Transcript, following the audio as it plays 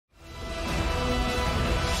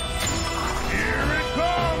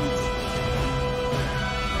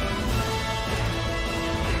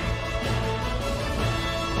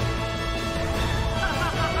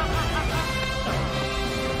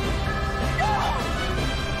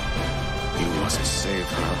must save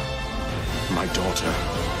her. My daughter.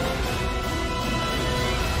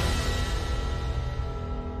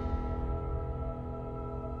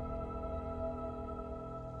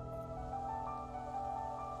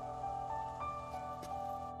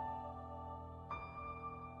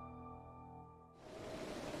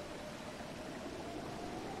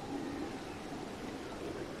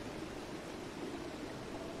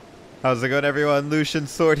 How's it going, everyone? Lucian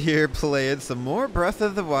Sword here, playing some more Breath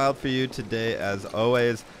of the Wild for you today, as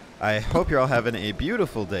always. I hope you're all having a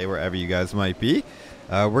beautiful day wherever you guys might be.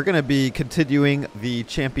 We're going to be continuing the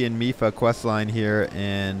Champion Mipha questline here,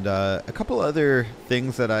 and a couple other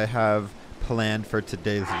things that I have planned for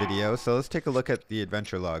today's video. So let's take a look at the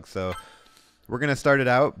adventure log. So we're going to start it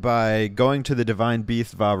out by going to the Divine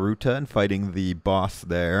Beast Varuta and fighting the boss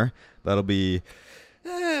there. That'll be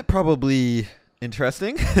probably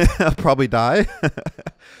interesting. I'll probably die.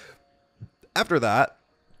 After that,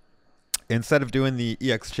 instead of doing the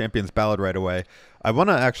EX Champions Ballad right away, I want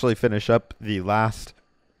to actually finish up the last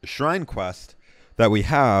shrine quest that we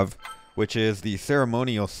have, which is the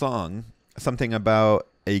ceremonial song. Something about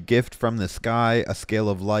a gift from the sky, a scale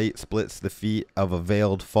of light splits the feet of a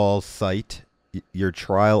veiled fall's sight. Your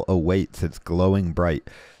trial awaits, it's glowing bright.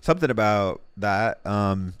 Something about that.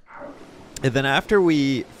 And then after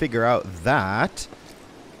we figure out that,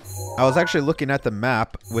 I was actually looking at the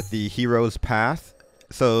map with the hero's path.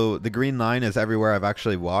 So the green line is everywhere I've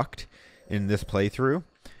actually walked in this playthrough.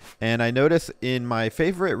 And I notice in my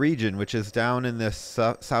favorite region, which is down in this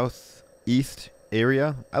southeast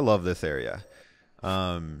area. I love this area.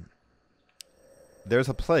 There's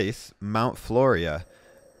a place, Mount Floria.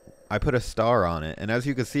 I put a star on it. And as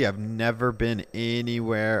you can see, I've never been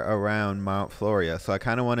anywhere around Mount Floria. So I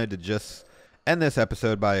kind of wanted to just end this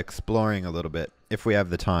episode by exploring a little bit, if we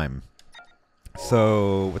have the time.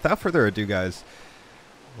 So, without further ado, guys,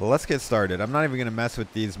 let's get started. I'm not even going to mess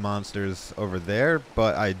with these monsters over there,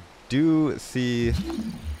 but I do see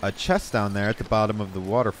a chest down there at the bottom of the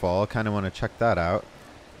waterfall. Kind of want to check that out.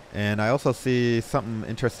 And I also see something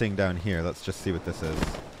interesting down here. Let's just see what this is.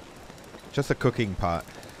 Just a cooking pot.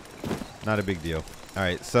 Not a big deal.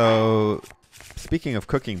 Alright, so speaking of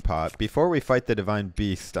cooking pot, before we fight the Divine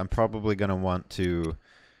Beast, I'm probably going to want to,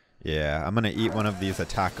 I'm going to eat one of these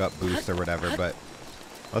attack up boosts or whatever, but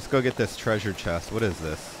let's go get this treasure chest. What is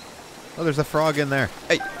this? Oh, there's a frog in there.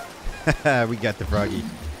 Hey! We got the froggy.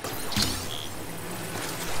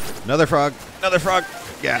 Another frog! Another frog!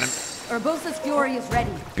 Got him! Urbosa's fury is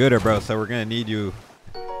ready. Good, Urbosa. We're going to need you.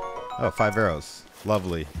 Oh, 5 arrows.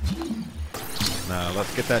 Lovely. Now,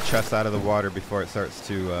 let's get that chest out of the water before it starts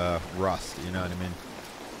to rust, you know what I mean?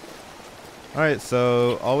 Alright,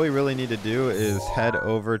 so all we really need to do is head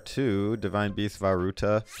over to Divine Beast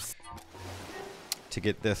Varuta to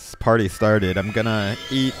get this party started. I'm gonna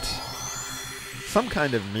eat some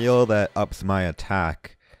kind of meal that ups my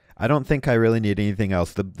attack. I don't think I really need anything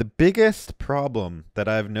else. The biggest problem that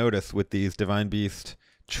I've noticed with these Divine Beast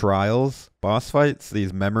trials, boss fights,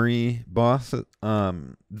 these memory bosses,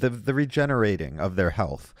 the regenerating of their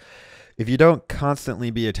health. If you don't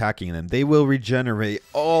constantly be attacking them, they will regenerate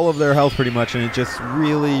all of their health pretty much, and it just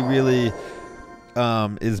really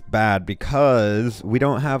is bad because we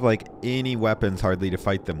don't have like any weapons hardly to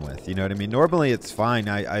fight them with, you know what I mean? Normally it's fine.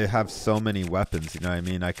 I have so many weapons, you know what I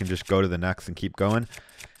mean? I can just go to the next and keep going.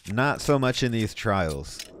 Not so much in these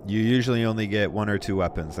trials. You usually only get 1 or 2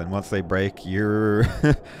 weapons, and once they break, you're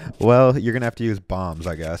well, you're gonna have to use bombs,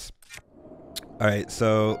 I guess. Alright,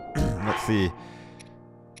 so let's see.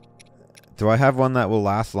 Do I have one that will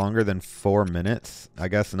last longer than 4 minutes? I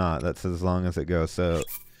guess not. That's as long as it goes. So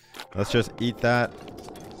let's just eat that.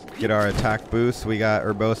 Get our attack boost. We got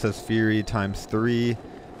Urbosa's Fury ×3.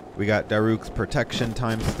 We got Daruk's Protection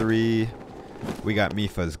 ×3. We got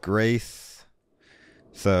Mipha's Grace.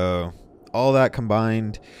 So all that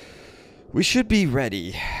combined, we should be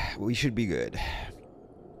ready. We should be good.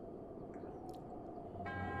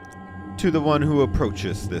 To the one who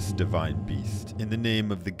approaches this divine beast, in the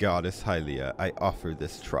name of the goddess Hylia, I offer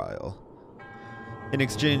this trial. In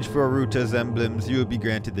exchange for Aruta's emblems, you will be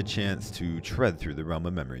granted the chance to tread through the realm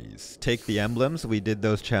of memories. Take the emblems. We did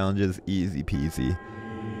those challenges easy peasy.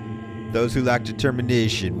 Those who lack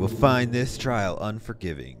determination will find this trial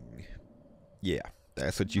unforgiving. Yeah,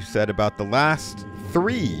 that's what you said about the last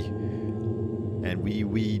 3. And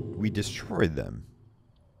we destroyed them.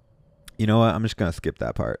 You know what? I'm just going to skip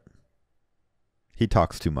that part. He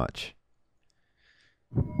talks too much.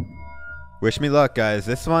 Wish me luck, guys.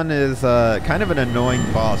 This one is kind of an annoying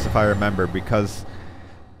boss, if I remember, because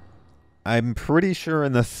I'm pretty sure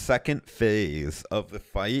in the second phase of the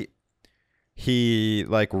fight, he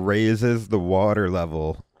like raises the water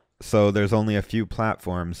level so there's only a few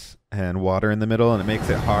platforms and water in the middle, and it makes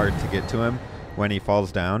it hard to get to him when he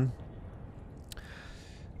falls down.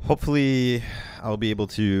 Hopefully I'll be able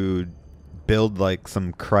to build like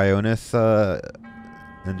some cryonis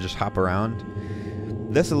and just hop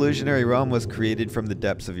around. This illusionary realm was created from the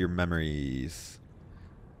depths of your memories.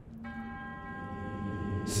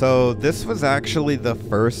 So this was actually the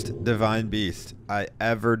first divine beast I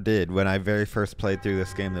ever did when I very first played through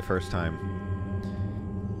this game the first time.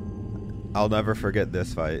 I'll never forget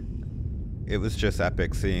this fight. It was just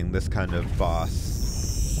epic seeing this kind of boss.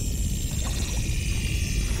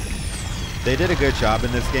 They did a good job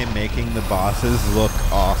in this game making the bosses look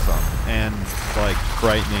awesome and like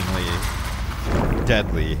frighteningly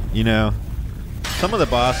deadly, you know? Some of the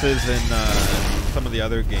bosses in some of the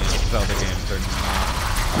other games, Zelda games, are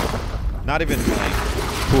not even like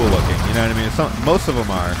cool looking, you know what I mean? Most of them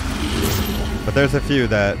are, but there's a few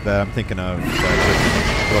that I'm thinking of that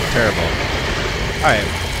just look terrible. Alright,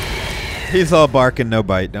 he's all bark and no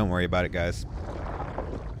bite, don't worry about it, guys.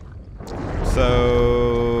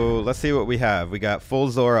 So let's see what we have. We got full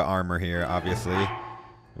Zora armor here, obviously.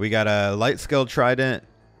 We got a light skill trident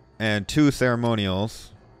and 2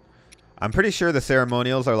 ceremonials. I'm pretty sure the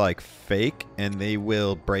ceremonials are like fake and they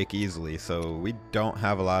will break easily, so we don't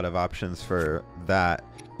have a lot of options for that.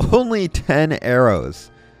 Only 10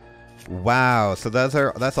 arrows. Wow, so that's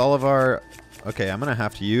all of our... Okay, I'm gonna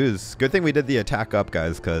have to use... Good thing we did the attack up,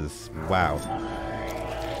 guys, because wow.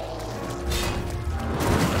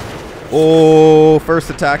 Oh, first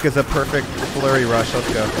attack is a perfect flurry rush.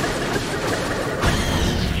 Let's go.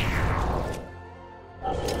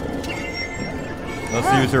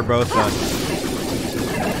 Let's use her both then.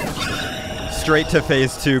 Straight to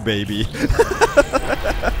phase 2, baby.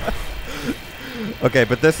 Okay,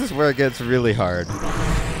 but this is where it gets really hard.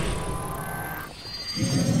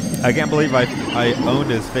 I can't believe I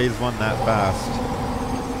owned his phase 1 that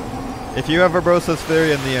fast. If you have Urbosa's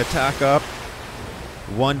Fury and the attack up,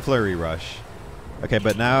 1 flurry rush. Okay,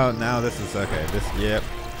 but now this is okay. Yep.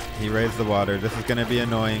 He raised the water. This is gonna be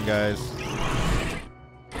annoying, guys.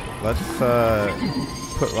 Let's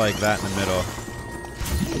put like that in the middle.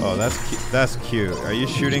 Oh, that's cute. Are you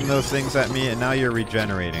shooting those things at me? And now you're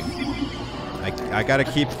regenerating. I gotta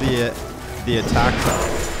keep the attacks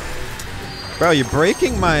up. Bro, you're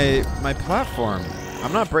breaking my platform.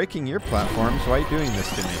 I'm not breaking your platforms. Why are you doing this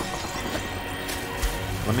to me?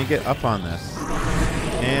 Let me get up on this.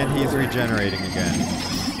 And he's regenerating again.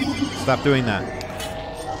 Stop doing that.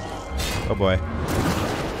 Oh boy.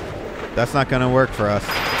 That's not gonna work for us.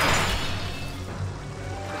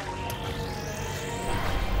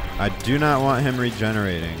 I do not want him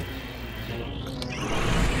regenerating.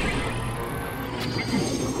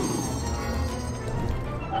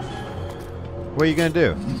 What are you gonna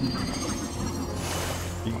do?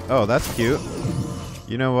 Oh, that's cute.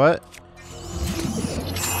 You know what?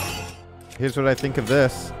 Here's what I think of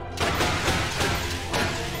this.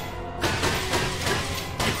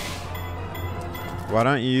 Why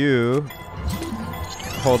don't you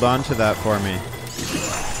hold on to that for me?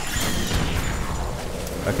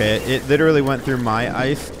 Okay, it literally went through my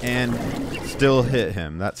ice and still hit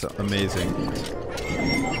him. That's amazing.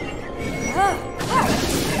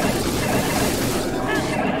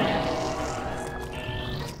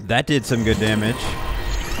 That did some good damage.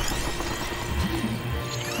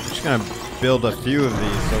 I'm just gonna build a few of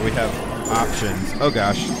these so we have options. Oh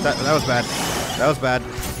gosh, that was bad. That was bad.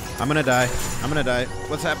 I'm gonna die. I'm gonna die.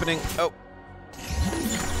 What's happening? Oh.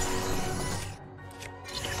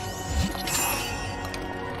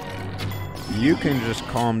 You can just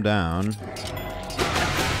calm down.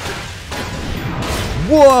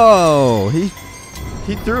 Whoa!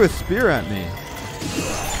 He threw a spear at me.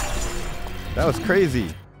 That was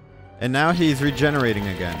crazy. And now he's regenerating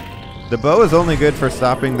again. The bow is only good for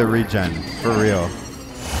stopping the regen, for real.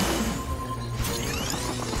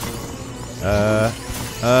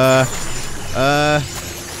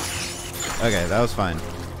 Okay, that was fine.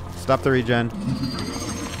 Stop the regen.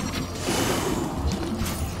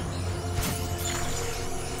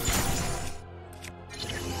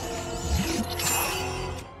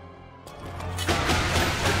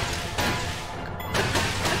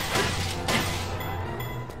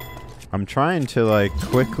 I'm trying to like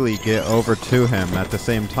quickly get over to him at the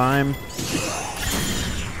same time,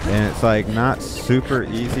 and it's like not super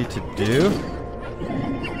easy to do.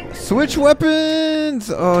 Switch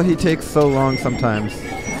weapons! Oh, he takes so long sometimes.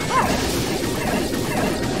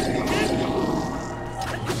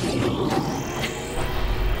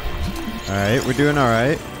 Alright, we're doing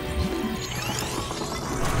alright.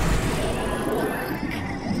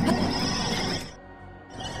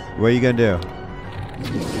 What are you gonna do?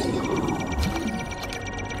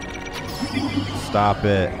 Stop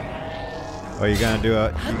it. Oh, you're gonna do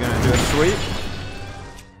a sweep?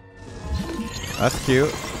 That's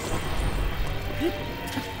cute.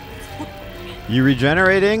 You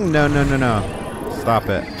regenerating? No, no, no, no. Stop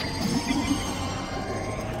it.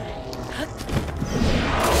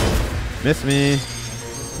 Miss me.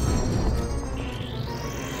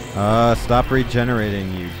 Stop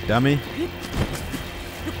regenerating, you dummy.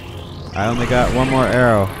 I only got one more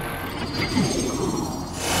arrow.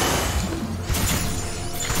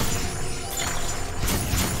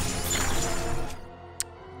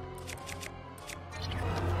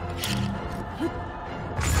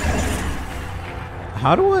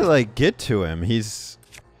 How do I, like, get to him? He's...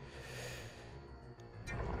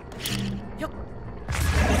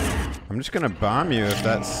 I'm just gonna bomb you if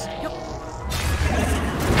that's...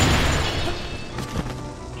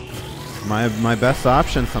 My best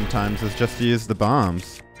option sometimes is just to use the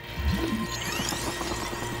bombs.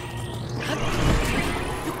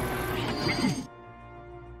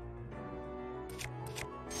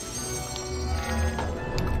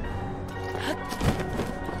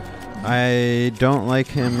 I don't like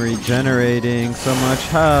him regenerating so much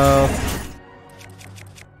health.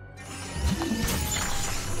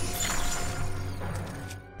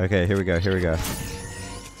 Okay, here we go, here we go.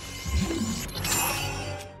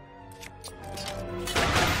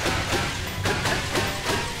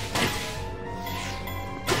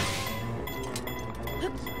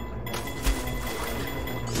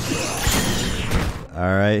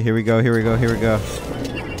 Alright, here we go, here we go, here we go.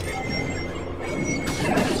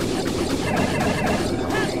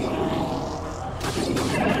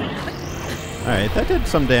 Alright, that did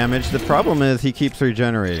some damage. The problem is he keeps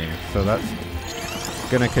regenerating, so that's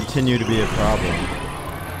gonna continue to be a problem.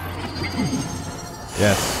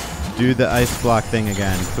 Yes, do the ice block thing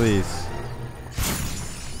again, please.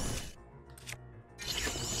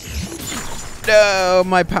 No,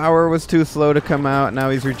 my power was too slow to come out. Now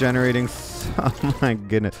he's regenerating. Oh my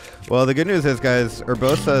goodness. Well, the good news is, guys,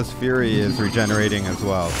 Urbosa's Fury is regenerating as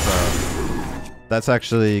well, so that's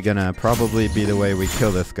actually gonna probably be the way we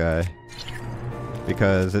kill this guy.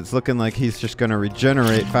 Because it's looking like he's just gonna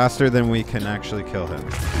regenerate faster than we can actually kill him.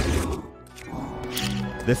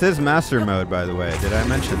 This is Master Mode, by the way. Did I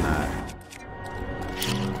mention that?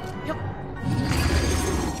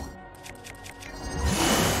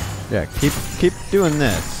 Yeah, keep doing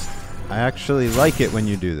this. I actually like it when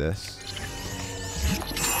you do this.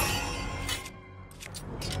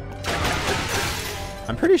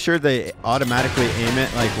 I'm pretty sure they automatically aim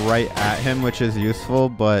it like right at him, which is useful,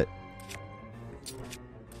 but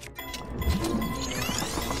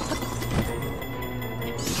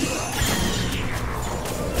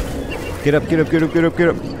get up, get up, get up, get up, get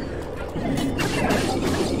up.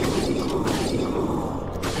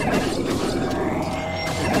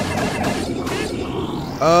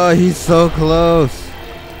 Oh, he's so close.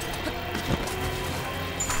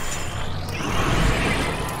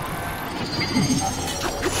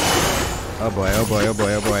 Oh boy, oh boy, oh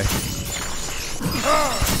boy, oh boy.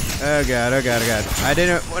 Oh god, oh god, oh god. I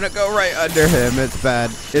didn't want to go right under him. It's bad.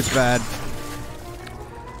 It's bad.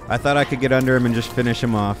 I thought I could get under him and just finish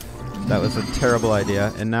him off. That was a terrible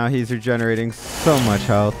idea. And now he's regenerating so much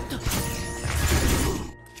health.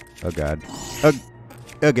 Oh god.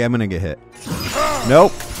 Okay, I'm gonna get hit.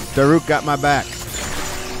 Nope. Daruk got my back.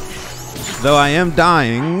 Though I am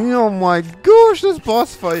dying. Oh my gosh, this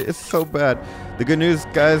boss fight is so bad. The good news,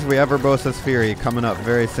 guys, we have Urbosa's Fury coming up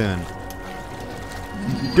very soon.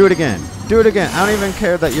 Do it again. Do it again. I don't even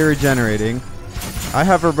care that you're regenerating. I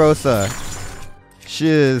have Urbosa. She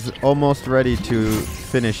is almost ready to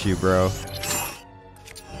finish you, bro.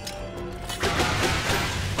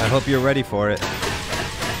 I hope you're ready for it.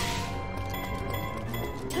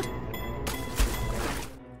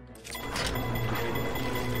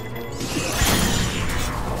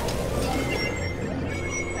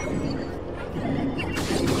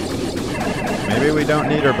 Maybe we don't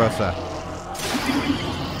need Urbosa.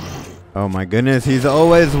 Oh my goodness, he's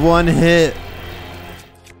always one hit.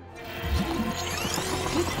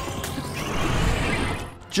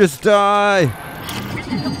 Just die.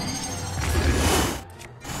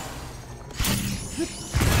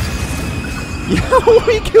 Yo,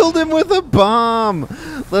 we killed him with a bomb.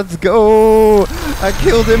 Let's go. I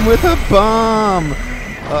killed him with a bomb.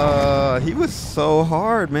 He was so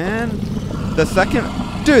hard, man. The second,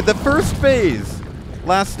 dude, the first phase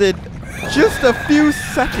lasted just a few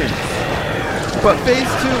seconds. But phase 2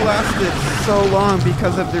 lasted so long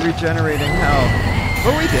because of the regenerating health.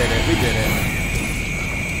 But we did it, we did it.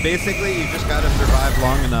 Basically, you just gotta survive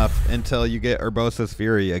long enough until you get Urbosa's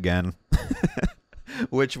Fury again.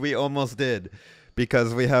 Which we almost did.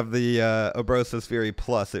 because we have the Obrosa's Fury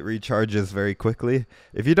Plus. It recharges very quickly.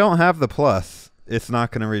 If you don't have the Plus, it's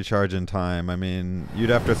not going to recharge in time. I mean, you'd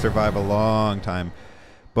have to survive a long time.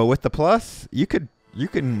 But with the Plus, you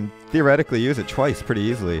can theoretically use it twice pretty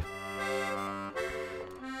easily.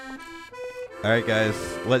 All right, guys,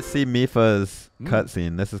 let's see Mipha's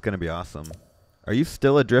cutscene. This is going to be awesome. Are you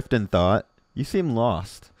still adrift in thought? You seem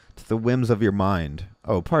lost to the whims of your mind.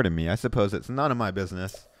 Oh, pardon me. I suppose it's none of my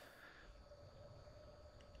business.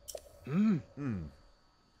 All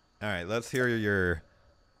right, let's hear your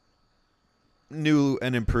new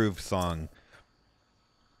and improved song.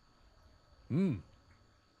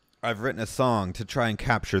 I've written a song to try and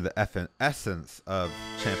capture the essence of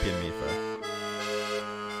Champion Mipha.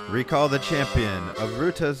 Recall the champion of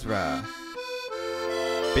Ruta's wrath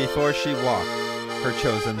before she walked her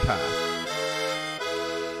chosen path.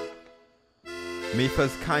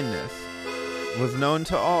 Mipha's kindness was known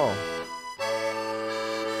to all,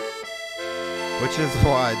 which is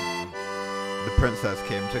why the princess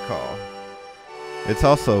came to call. It's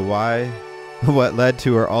also what led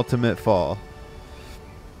to her ultimate fall.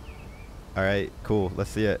 Alright, cool. Let's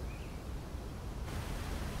see it.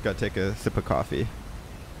 Gotta take a sip of coffee.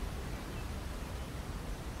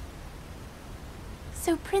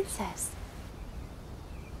 So, Princess,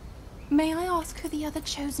 may I ask who the other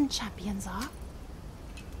chosen champions are?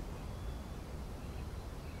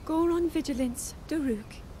 Goron Vigilance,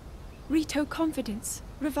 Daruk. Rito Confidence,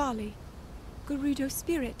 Rivali. Gerudo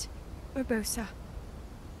Spirit, Urbosa.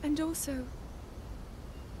 And also,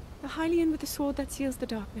 the Hylian with the sword that seals the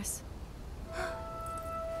darkness.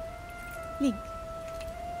 Link.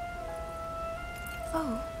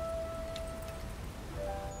 Oh.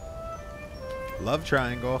 Love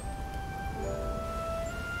triangle.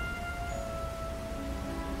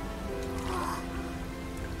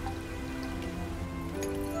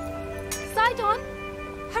 Sidon,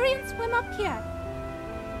 hurry and swim up here.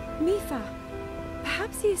 Mipha,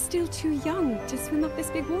 perhaps he is still too young to swim up this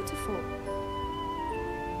big waterfall.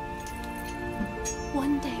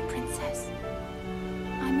 One day, Princess,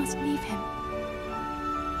 I must leave him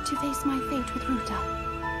to face my fate with Ruta.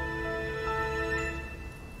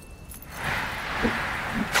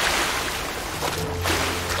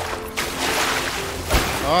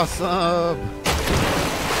 Awesome!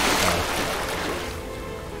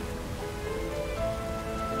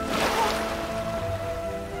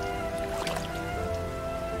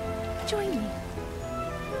 Join me.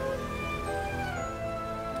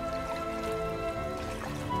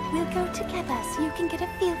 We'll go together so you can get a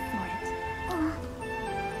feel for it.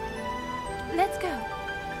 Let's go.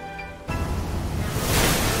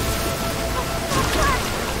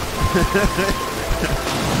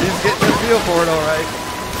 He's getting a feel for it, all right.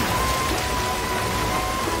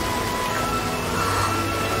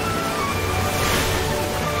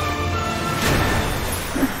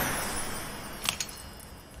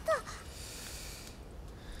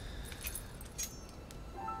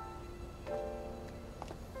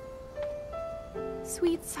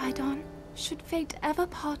 Sweet Sidon, should fate ever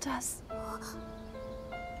part us,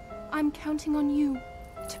 I'm counting on you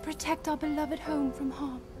to protect our beloved home from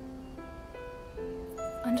harm.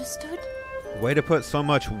 Understood? Way to put so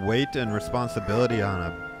much weight and responsibility on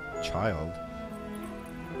a child.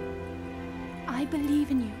 I believe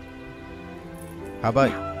in you. How about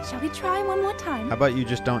Now, shall we try one more time? How about you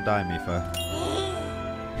just don't die, Mipha?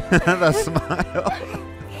 That smile.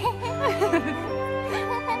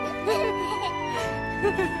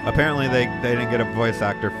 Apparently they didn't get a voice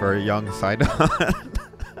actor for young Sidon.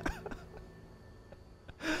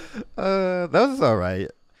 That was alright.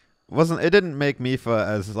 It didn't make Mipha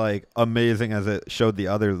as like amazing as it showed the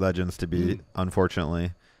other legends to be,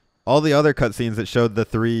 unfortunately. All the other cutscenes that showed the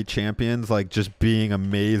 3 champions like just being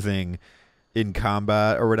amazing in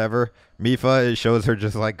combat or whatever. Mipha, it shows her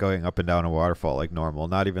just like going up and down a waterfall like normal,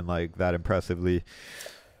 not even like that impressively.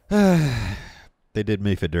 They did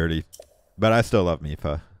Mipha dirty. But I still love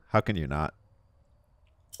Mipha. How can you not?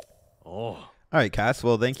 Oh. All right, Cass.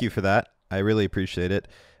 Well, thank you for that. I really appreciate it.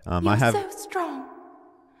 You're so strong.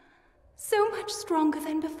 So much stronger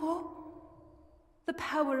than before. The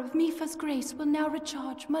power of Mipha's grace will now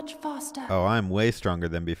recharge much faster. Oh, I'm way stronger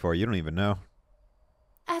than before. You don't even know.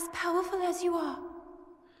 As powerful as you are,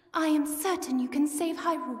 I am certain you can save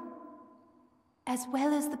Hyrule, as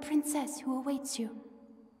well as the princess who awaits you.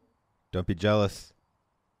 Don't be jealous.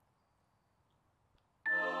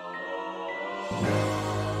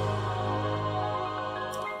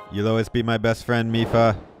 You'll always be my best friend,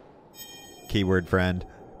 Mipha. Keyword friend.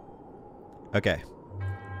 Okay.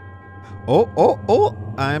 Oh!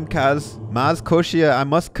 I am Maz Koshia. I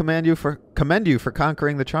must commend you for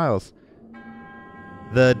conquering the trials.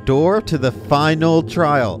 The door to the final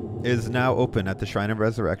trial is now open at the Shrine of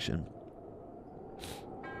Resurrection.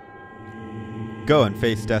 Go and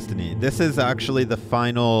face destiny. This is actually the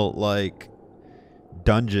final, like,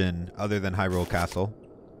 dungeon other than Hyrule Castle.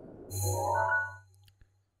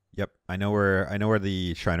 Yep, I know where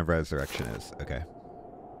the Shrine of Resurrection is. Okay.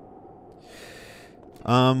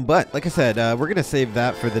 But like I said, we're gonna save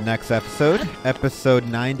that for the next episode. Episode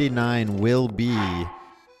 99 will be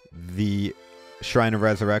the Shrine of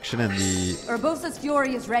Resurrection and the... Urbosa's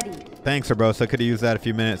Fury is ready. Thanks, Urbosa. Could have used that a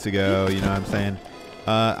few minutes ago. You know what I'm saying?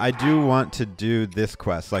 I do want to do this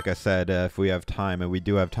quest, like I said, if we have time, and we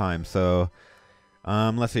do have time. So,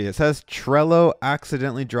 let's see. It says Trello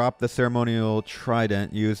accidentally dropped the ceremonial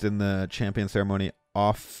trident used in the champion ceremony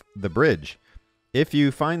off the bridge. If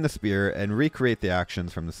you find the spear and recreate the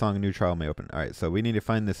actions from the song, a new trial may open. All right, so we need to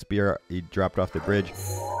find the spear he dropped off the bridge.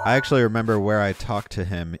 I actually remember where I talked to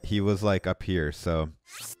him. He was like up here, so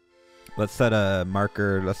let's set a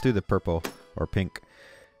marker. Let's do the purple or pink.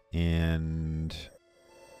 And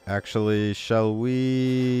actually, shall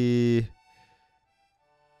we...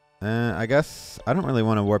 I guess I don't really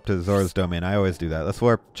want to warp to Zora's Domain. I always do that. Let's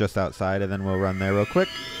warp just outside, and then we'll run there real quick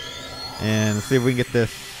and see if we can get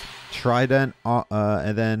this trident.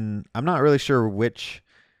 And then I'm not really sure which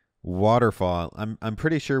waterfall. I'm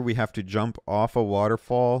pretty sure we have to jump off a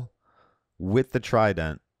waterfall with the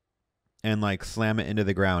trident and like slam it into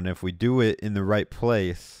the ground. If we do it in the right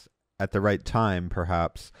place at the right time,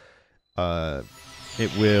 perhaps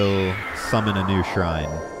it will summon a new shrine.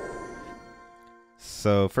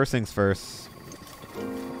 So first things first,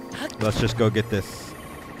 let's just go get this.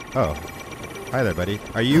 Oh, hi there, buddy.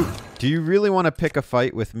 Do you really want to pick a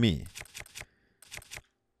fight with me?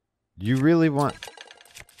 You really want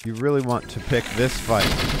to pick this fight?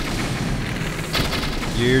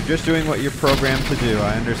 You're just doing what you're programmed to do.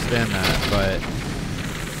 I understand that, but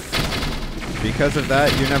because of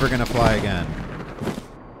that, you're never gonna fly again.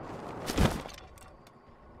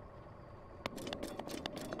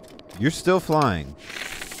 You're still flying.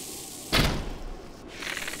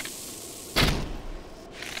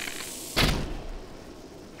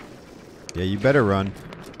 Yeah, you better run.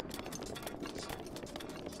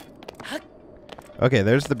 Okay,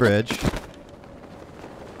 there's the bridge.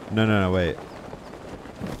 No, wait.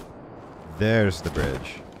 There's the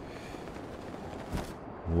bridge.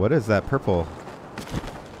 What is that purple?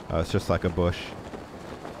 Oh, it's just like a bush.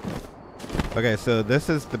 Okay, so this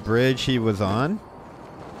is the bridge he was on.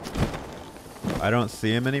 I don't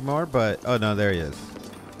see him anymore, but... Oh, no, there he is.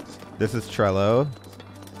 This is Trello.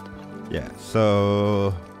 Yeah,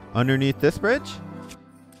 so... Underneath this bridge?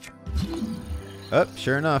 Oh,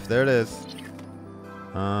 sure enough, there it is.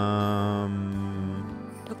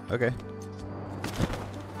 Okay.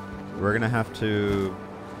 We're gonna have to...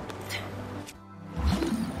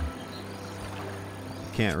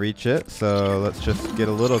 Can't reach it, so let's just get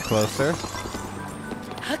a little closer.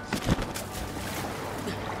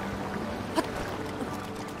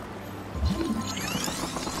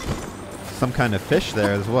 Some kind of fish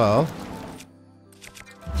there as well.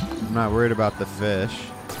 I'm not worried about the fish.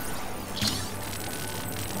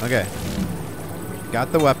 Okay.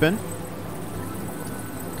 Got the weapon.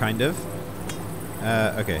 Kind of.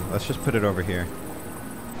 Okay, let's just put it over here.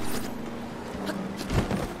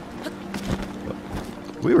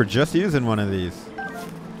 We were just using one of these.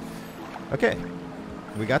 Okay.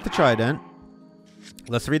 We got the trident.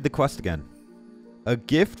 Let's read the quest again. A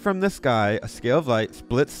gift from the sky, a scale of light,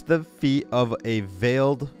 splits the feet of a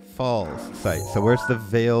veiled falls site. So where's the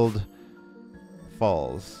veiled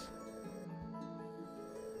falls?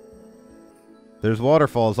 There's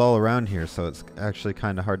waterfalls all around here, so it's actually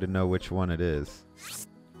kind of hard to know which one it is.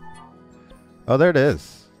 Oh, there it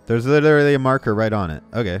is. There's literally a marker right on it.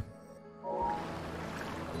 Okay.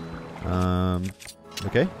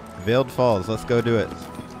 Okay. Veiled Falls. Let's go do it.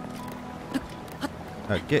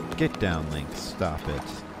 Get down, Link. Stop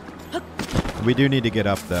it. We do need to get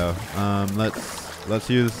up though. Let's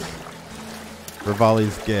use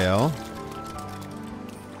Rivali's Gale.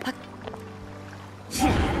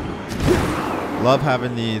 Love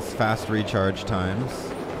having these fast recharge times.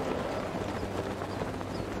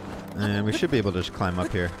 And we should be able to just climb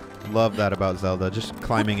up here. Love that about Zelda. Just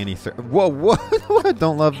climbing any... Whoa, what? I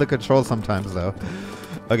don't love the controls sometimes, though.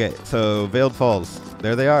 Okay, so Veiled Falls.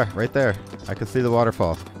 There they are, right there. I can see the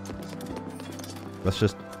waterfall. Let's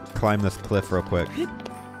just climb this cliff real quick.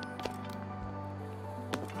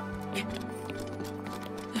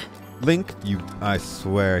 Link, I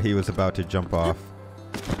swear he was about to jump off.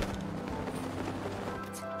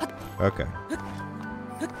 Okay.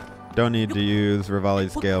 Don't need to use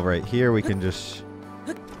Rivali's Gale right here. We can just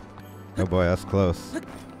Oh boy, that's close.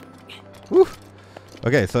 Woo!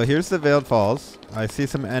 Okay, so here's the Veiled Falls. I see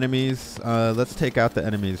some enemies. Let's take out the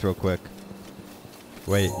enemies real quick.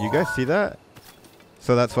 Wait, you guys see that?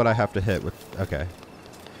 So that's what I have to hit with. Okay.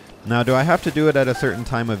 Now, do I have to do it at a certain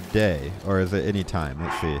time of day, or is it any time?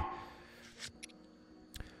 Let's see.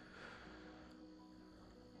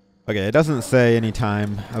 Okay, it doesn't say any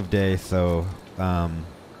time of day, so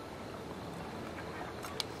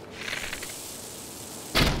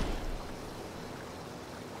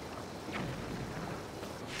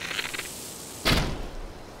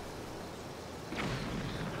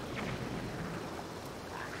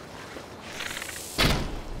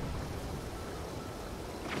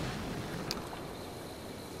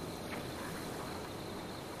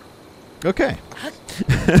okay.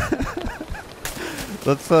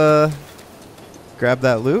 Let's grab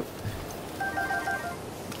that loot.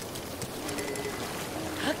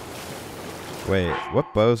 Wait,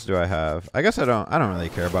 what bows do I have? I guess I don't really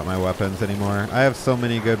care about my weapons anymore. I have so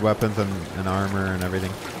many good weapons and armor and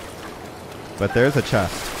everything. But there's a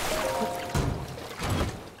chest.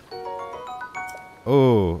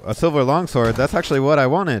 Oh, a silver longsword. That's actually what I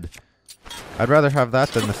wanted. I'd rather have that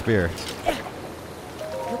than the spear.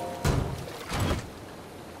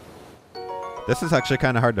 This is actually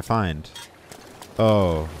kind of hard to find.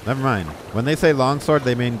 Oh, never mind. When they say longsword,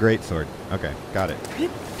 they mean greatsword. Okay, got it.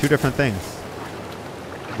 Two different things.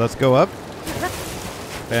 Let's go up.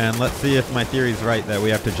 And let's see if my theory's right that we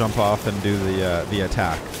have to jump off and do the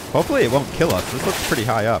attack. Hopefully it won't kill us. This looks pretty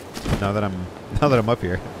high up now that I'm up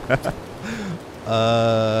here.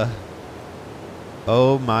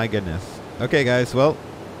 Oh my goodness. Okay guys, well,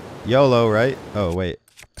 YOLO, right? Oh wait.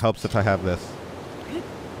 Helps if I have this.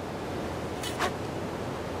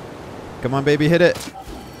 Come on, baby, hit it.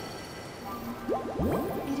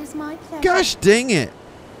 It is my pleasure. Gosh dang it.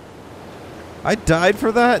 I died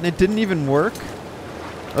for that and it didn't even work.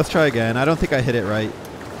 Let's try again. I don't think I hit it right.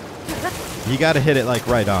 You got to hit it like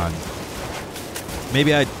right on.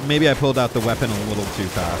 Maybe I pulled out the weapon a little too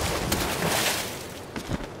fast.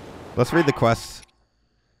 Let's read the quest.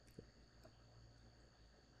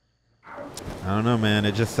 I don't know, man.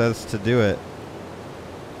 It just says to do it.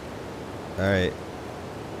 All right.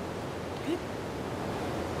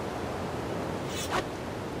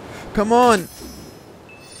 Come on.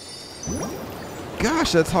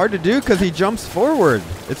 Gosh, that's hard to do because he jumps forward.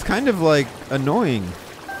 It's kind of like annoying.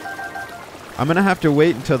 I'm going to have to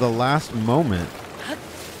wait until the last moment.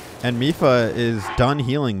 And Mipha is done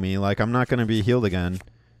healing me. Like, I'm not going to be healed again.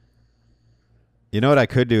 You know what I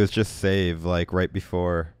could do is just save, like, right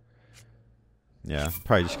before. Yeah,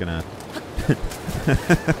 probably just going to...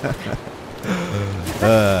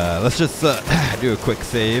 let's just do a quick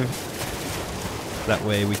save. That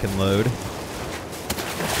way we can load,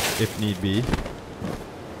 if need be.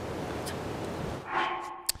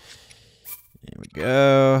 Here we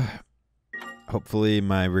go. Hopefully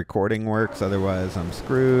my recording works, otherwise I'm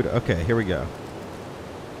screwed. Okay, here we go.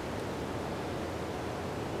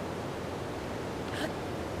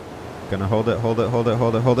 Gonna hold it, hold it, hold it,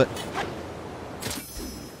 hold it, hold it.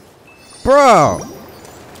 Bro!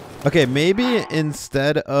 Okay, maybe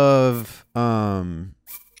instead of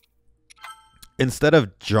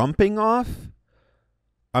jumping off,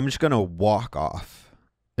 I'm just going to walk off.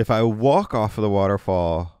 If I walk off of the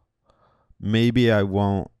waterfall, maybe I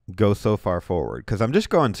won't go so far forward because I'm just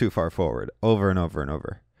going too far forward over and over and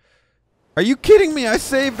over. Are you kidding me? I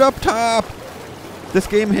saved up top. This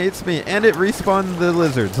game hates me and it respawned the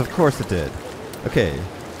lizards. Of course it did. Okay.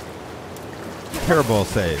 Terrible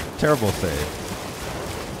save. Terrible save.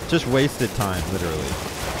 Just wasted time, literally.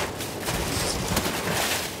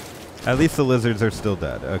 At least the lizards are still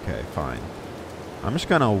dead. Okay, fine. I'm just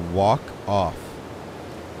gonna walk off.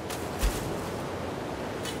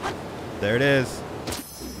 There it is.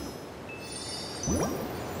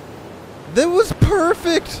 That was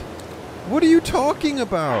perfect! What are you talking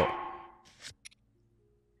about?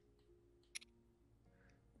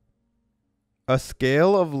 A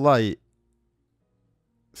scale of light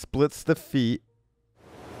splits the feet.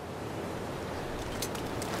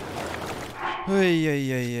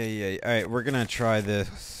 Alright, we're gonna try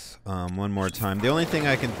this one more time. The only thing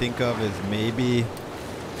I can think of is maybe,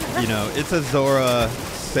 you know, it's a Zora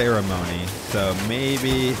ceremony, so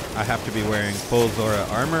maybe I have to be wearing full Zora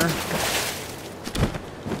armor.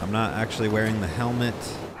 I'm not actually wearing the helmet.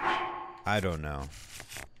 I don't know.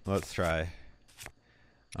 Let's try.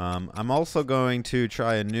 I'm also going to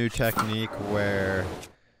try a new technique where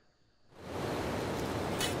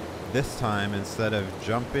this time, instead of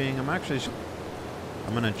jumping, I'm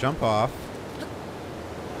going to jump off.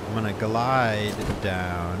 I'm going to glide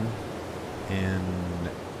down and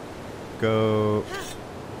go.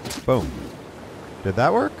 Boom. Did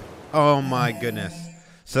that work? Oh my goodness.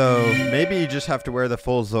 So maybe you just have to wear the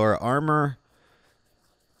full Zora armor.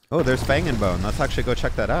 Oh, there's Fang and Bone. Let's actually go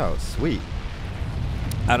check that out. Sweet.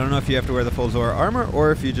 I don't know if you have to wear the full Zora armor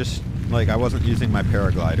or if you just, like, I wasn't using my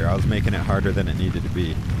paraglider. I was making it harder than it needed to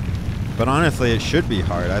be. But honestly, it should be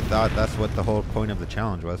hard. I thought that's what the whole point of the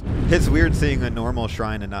challenge was. It's weird seeing a normal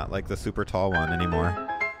shrine and not like the super tall one anymore.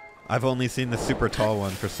 I've only seen the super tall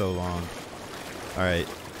one for so long. Alright.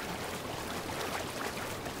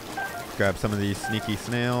 Grab some of these sneaky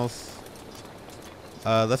snails.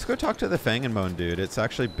 Let's go talk to the Fang and Bone dude. It's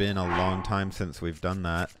actually been a long time since we've done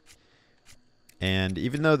that. And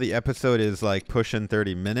even though the episode is like pushing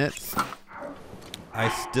 30 minutes, I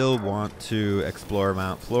still want to explore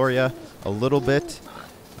Mount Floria a little bit.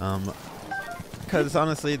 Because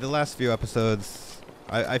honestly, the last few episodes,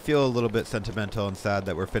 I feel a little bit sentimental and sad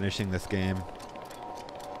that we're finishing this game.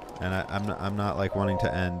 And I'm not like wanting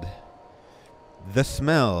to end. The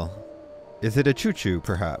smell. Is it a choo-choo,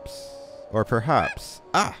 perhaps? Or perhaps...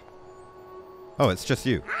 Ah! Oh, it's just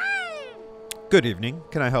you. Good evening.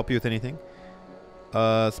 Can I help you with anything?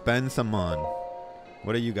 Spend some mon.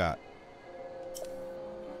 What do you got?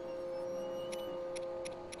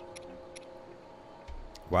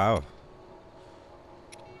 Wow.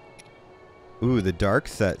 Ooh, the dark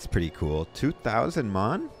set's pretty cool. 2,000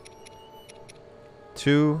 mon?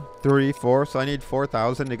 2, 3, 4. So I need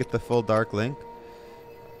 4,000 to get the full Dark Link.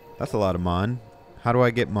 That's a lot of mon. How do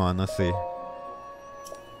I get mon? Let's see.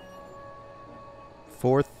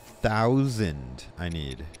 4,000 I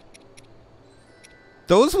need.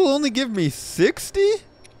 Those will only give me 60?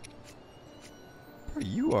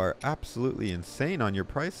 You are absolutely insane on your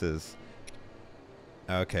prices.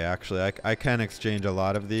 Okay, actually, I can exchange a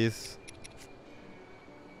lot of these.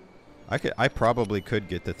 I probably could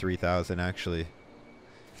get the 3,000 actually.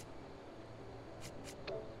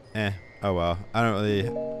 Oh well.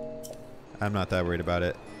 I'm not that worried about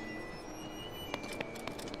it.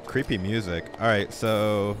 Creepy music. Alright,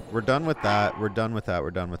 so we're done with that. We're done with that. We're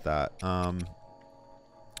done with that.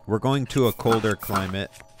 We're going to a colder climate.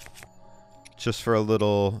 Just for a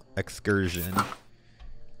little excursion.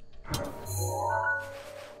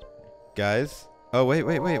 Guys. Oh, wait.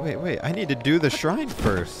 I need to do the shrine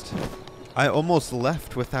first. I almost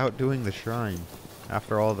left without doing the shrine.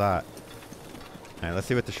 After all that. Alright, let's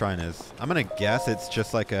see what the shrine is. I'm gonna guess it's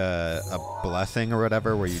just like a blessing or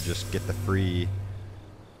whatever, where you just get the free,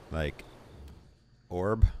 like,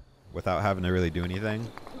 orb without having to really do anything.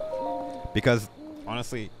 Because,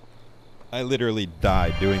 honestly, I literally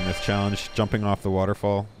died doing this challenge, jumping off the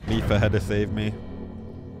waterfall. Mipha had to save me.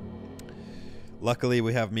 Luckily,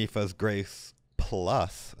 we have Mipha's Grace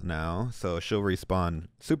Plus now, so she'll respawn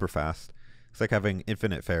super fast. It's like having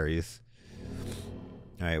infinite fairies.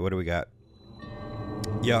 Alright, what do we got?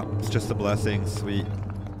 Yeah, it's just a blessing. Sweet.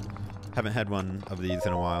 Haven't had one of these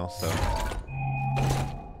in a while, so.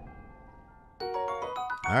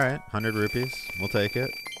 Alright, 100 rupees. We'll take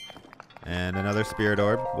it. And another spirit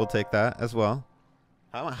orb. We'll take that as well.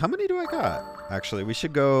 How many do I got? Actually, we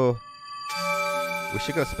should go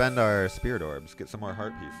spend our spirit orbs. Get some more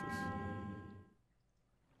heart pieces.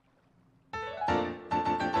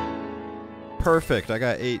 Perfect. I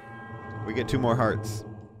got 8. We get 2 more hearts.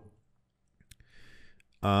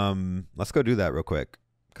 Let's go do that real quick,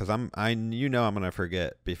 cause I'm gonna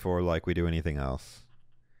forget before like we do anything else.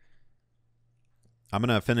 I'm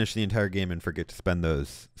gonna finish the entire game and forget to spend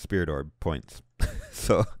those spirit orb points.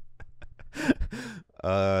 So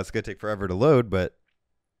it's gonna take forever to load, but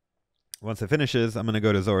once it finishes, I'm gonna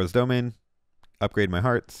go to Zora's Domain, upgrade my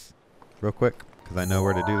hearts real quick, cause I know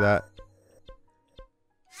where to do that.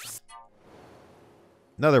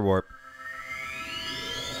 Another warp.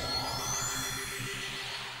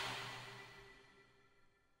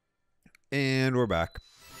 And we're back.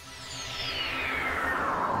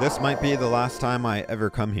 This might be the last time I ever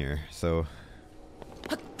come here, so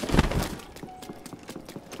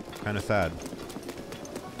kind of sad.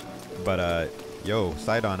 But yo,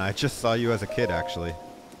 Sidon, I just saw you as a kid actually.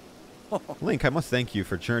 Link, I must thank you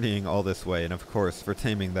for journeying all this way, and of course for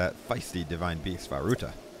taming that feisty divine beast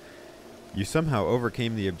Varuta. You somehow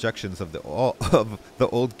overcame the objections of the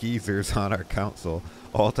old geezers on our council,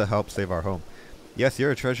 all to help save our home. Yes,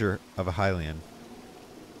 you're a treasure of a Hylian,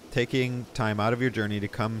 taking time out of your journey to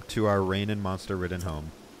come to our rain and monster-ridden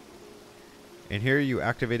home. And here you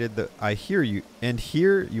activated here you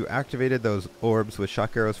activated those orbs with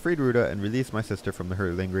shock arrows, freed Ruta, and released my sister from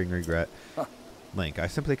her lingering regret. Link, I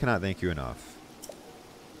simply cannot thank you enough.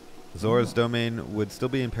 Zora's Domain would still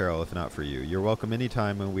be in peril if not for you. You're welcome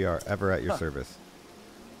anytime when we are ever at your service.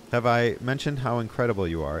 Have I mentioned how incredible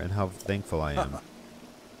you are and how thankful I am?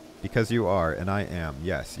 Because you are, and I am.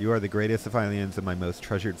 Yes, you are the greatest of Hylians and my most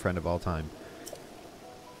treasured friend of all time.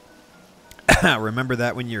 Remember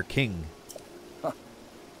that when you're king.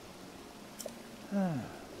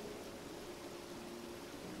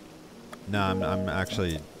 No, I'm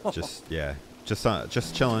actually just, yeah,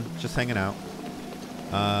 just chilling, just hanging out.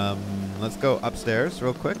 Let's go upstairs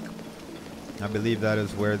real quick. I believe that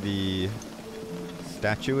is where the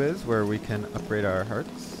statue is, where we can upgrade our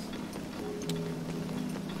hearts.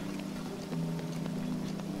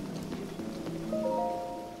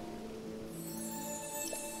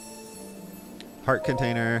 Heart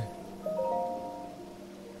container.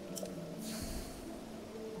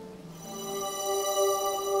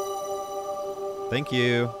 Thank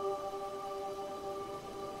you.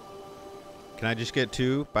 Can I just get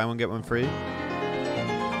 2? Buy one, get one free?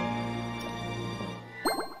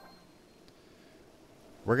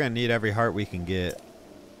 We're gonna need every heart we can get.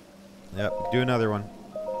 Yep, do another one.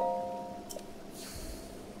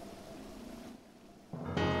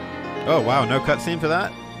 Oh wow, no cutscene for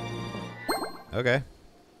that? Okay.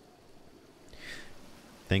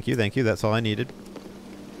 Thank you, that's all I needed.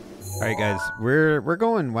 Alright guys, we're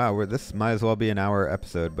going, wow, this might as well be an hour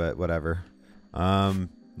episode, but whatever.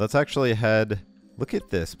 Let's actually head, look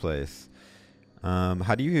at this place.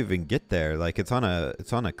 How do you even get there? Like it's on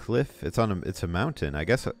a cliff, it's a mountain. I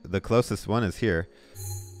guess the closest one is here.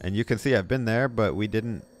 And you can see I've been there, but we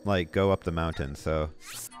didn't like go up the mountain, so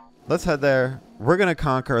let's head there. We're gonna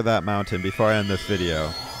conquer that mountain before I end this video.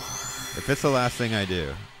 If it's the last thing I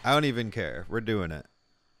do, I don't even care. We're doing it.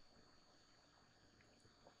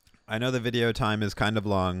 I know the video time is kind of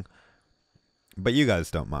long, but you guys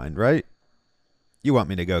don't mind, right? You want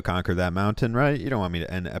me to go conquer that mountain, right? You don't want me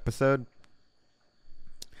to end the episode.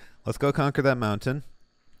 Let's go conquer that mountain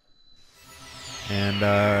and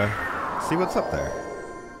see what's up there.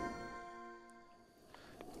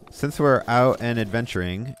 Since we're out and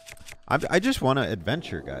adventuring, I just want to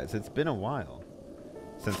adventure, guys. It's been a while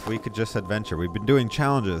since we could just adventure. We've been doing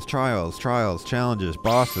challenges, trials, challenges,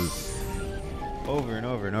 bosses, over and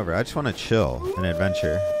over and over. I just want to chill and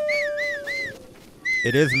adventure.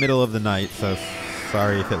 It is middle of the night, so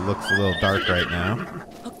sorry if it looks a little dark right now.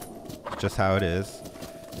 Just how it is.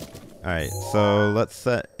 Alright, so let's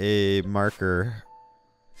set a marker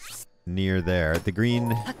near there. The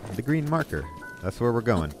green marker. That's where we're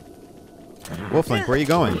going. Wolflink, where are you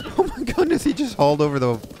going? Oh my goodness, he just hauled over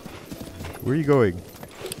the... Where are you going?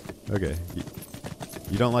 Okay.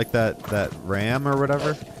 You don't like that ram or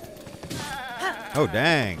whatever? Oh,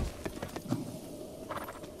 dang.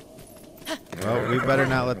 Well, we better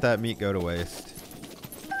not let that meat go to waste.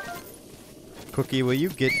 Cookie, will you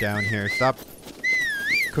get down here? Stop...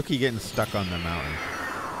 Cookie getting stuck on the mountain.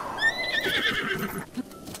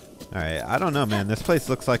 Alright, I don't know, man. This place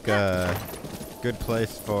looks like a good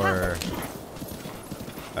place for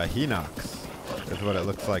a Hinox, is what it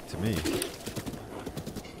looks like to me.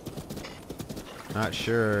 Not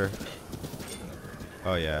sure.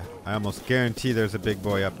 Oh, yeah. I almost guarantee there's a big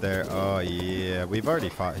boy up there. Oh, yeah. We've already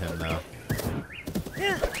fought him, though.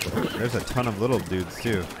 There's a ton of little dudes,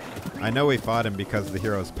 too. I know we fought him because the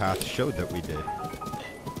hero's path showed that we did.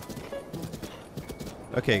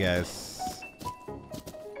 Okay, guys.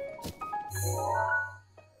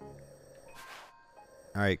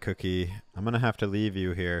 Alright, Cookie. I'm gonna have to leave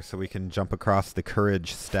you here so we can jump across the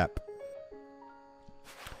Courage Step.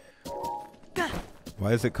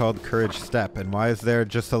 Why is it called Courage Step? And why is there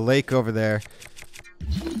just a lake over there?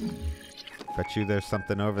 Bet you there's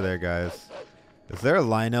something over there, guys. Is there a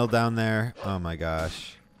Lionel down there? Oh my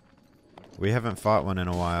gosh. We haven't fought one in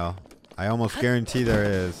a while. I almost guarantee there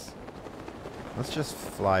is. Let's just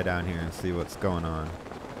fly down here and see what's going on.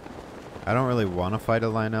 I don't really want to fight a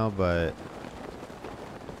Lionel, but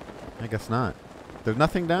I guess not. There's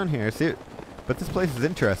nothing down here. See, but this place is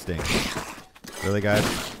interesting. Really, guys?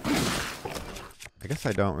 I guess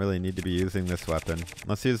I don't really need to be using this weapon.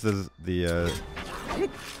 Let's use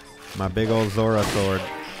my big old Zora sword.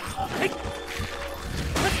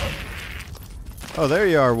 Oh, there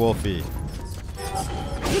you are, Wolfie.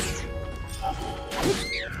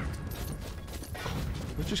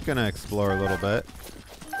 We're just gonna explore a little bit.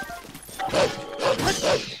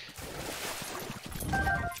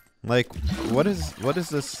 Like, what is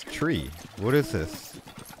this tree? What is this?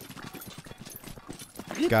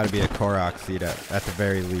 Gotta be a Korok seed at the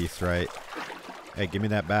very least, right? Hey, give me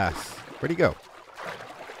that bass. Where'd he go?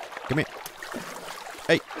 Give me.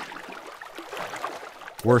 Hey.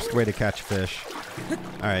 Worst way to catch fish.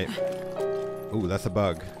 Alright. Ooh, that's a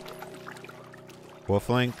bug.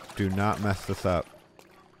 Wolflink, do not mess this up.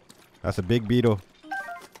 That's a big beetle.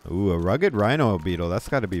 Ooh, a rugged rhino beetle. That's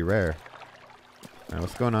got to be rare. All right,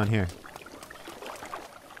 what's going on here?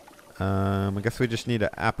 I guess we just need an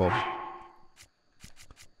apple.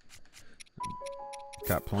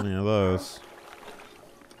 Got plenty of those.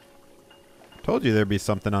 Told you there'd be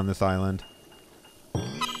something on this island.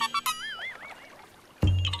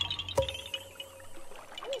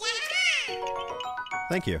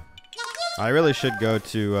 Thank you. I really should go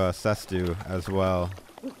to Sestu as well.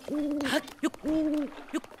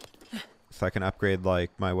 So I can upgrade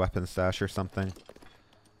like my weapon stash or something.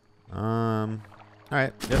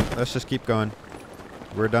 Alright, yep, let's just keep going.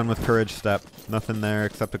 We're done with Courage Step. Nothing there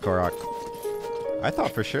except a Korok. I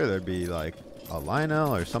thought for sure there'd be like a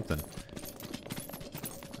Lionel or something.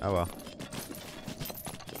 Oh well.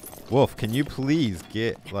 Wolf, can you please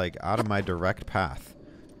get like out of my direct path?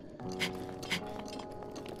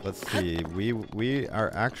 Let's see. We are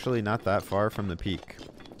actually not that far from the peak.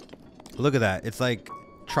 Look at that. It's like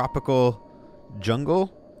tropical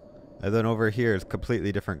jungle. And then over here is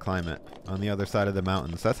completely different climate on the other side of the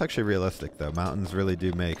mountains. That's actually realistic though. Mountains really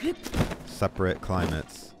do make separate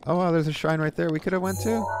climates. Oh wow, there's a shrine right there we could have went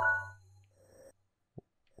to.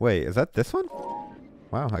 Wait, is that this one?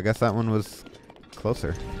 Wow, I guess that one was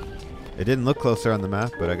closer. It didn't look closer on the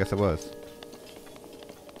map, but I guess it was.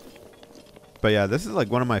 But yeah, this is like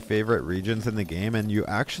one of my favorite regions in the game, and you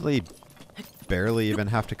actually barely even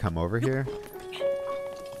have to come over here.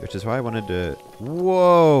 Which is why I wanted to...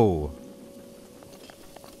 Whoa!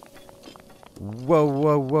 Whoa,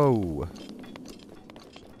 whoa, whoa.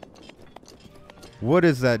 What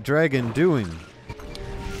is that dragon doing?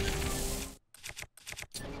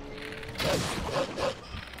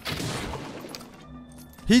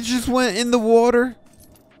 He just went in the water?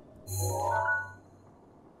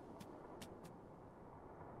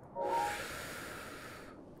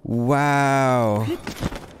 Wow.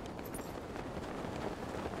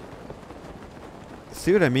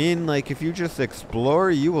 See what I mean? Like, if you just explore,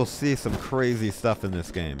 you will see some crazy stuff in this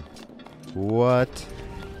game. What?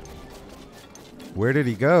 Where did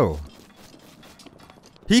he go?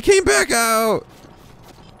 He came back out!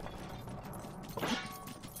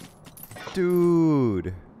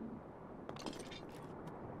 Dude.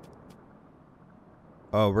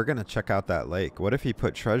 Oh, we're gonna check out that lake. What if he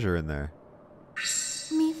put treasure in there?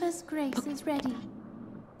 Mipha's grace is ready.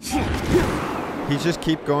 He just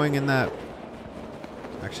keep going in that...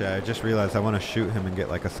 Actually, I just realized I want to shoot him and get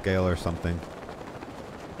like a scale or something.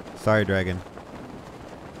 Sorry, dragon.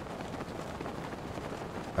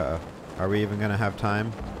 Uh-oh. Are we even gonna have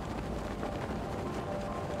time?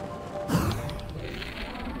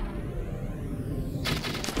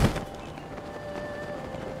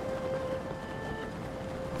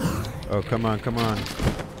 Oh, come on, come on.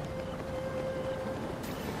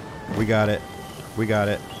 We got it. We got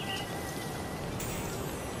it.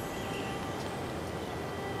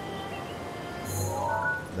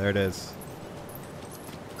 There it is.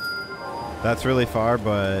 That's really far,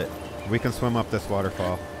 but we can swim up this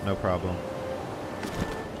waterfall. No problem.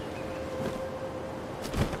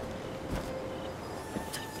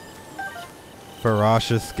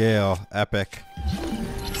 Ferocious scale. Epic.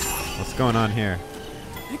 What's going on here?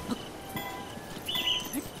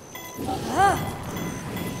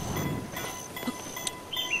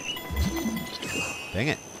 Dang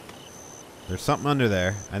it. There's something under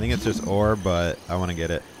there. I think it's just ore, but I want to get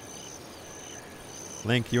it.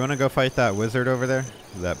 Link, you want to go fight that wizard over there?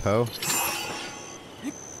 That Poe?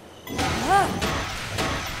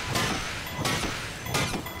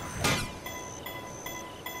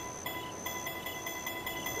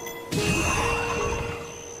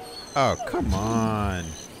 Oh, come on.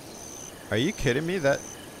 Are you kidding me? That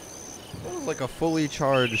was like a fully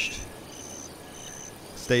charged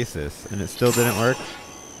stasis, and it still didn't work?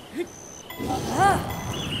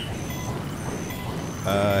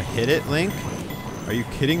 Hit it, Link? Are you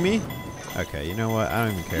kidding me? Okay, you know what? I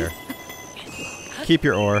don't even care. Keep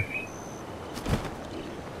your ore.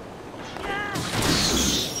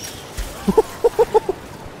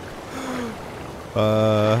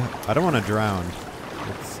 I don't want to drown.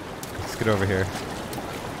 Let's get over here.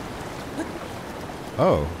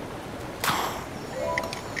 Oh.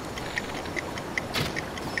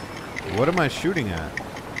 What am I shooting at?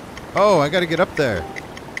 Oh, I gotta get up there.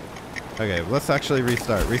 Okay, let's actually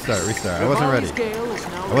restart. I wasn't ready.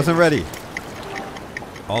 I wasn't ready.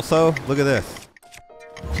 Also, look at this.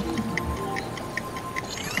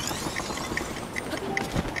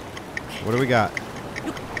 What do we got?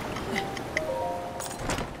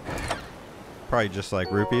 Probably just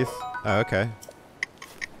like rupees. Oh, okay.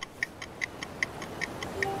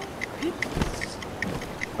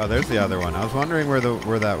 Oh, there's the other one. I was wondering where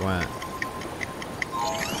that went.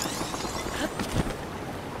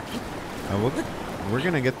 We're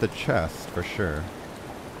gonna get the chest for sure.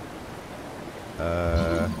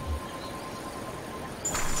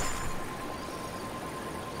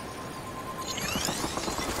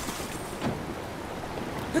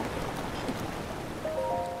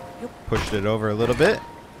 Pushed it over a little bit.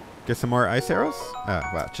 Get some more ice arrows.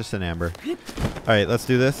 Ah, wow, just an amber. All right, let's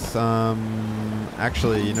do this.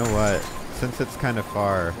 Actually, you know what? Since it's kind of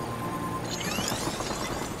far,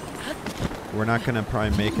 we're not gonna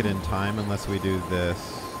probably make it in time unless we do this.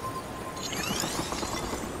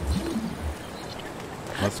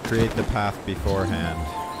 Let's create the path beforehand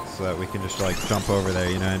so that we can just like jump over there,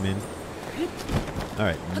 you know what I mean?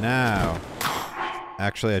 Alright, now.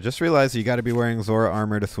 Actually, I just realized you gotta be wearing Zora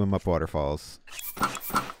armor to swim up waterfalls.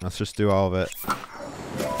 Let's just do all of it.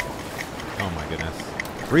 Oh my goodness.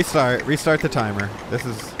 Restart the timer. This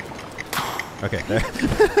is... Okay, there.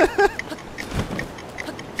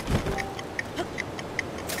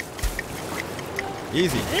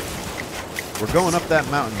 Easy. We're going up that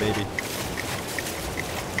mountain, baby.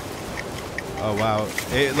 Oh, wow.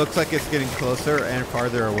 It looks like it's getting closer and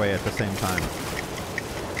farther away at the same time.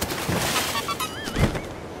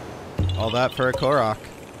 All that for a Korok.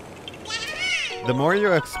 The more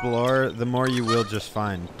you explore, the more you will just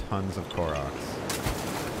find tons of Koroks.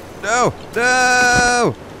 No!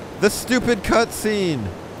 No! The stupid cutscene!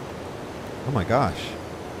 Oh my gosh.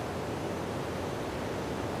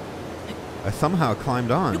 I somehow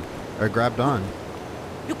climbed on. Or grabbed on.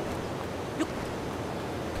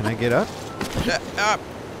 Can I get up? Up!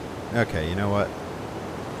 Okay, you know what?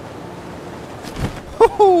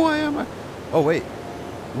 Oh, why am I? Oh, wait.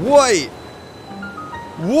 Wait!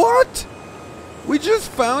 What? We just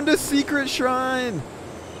found a secret shrine!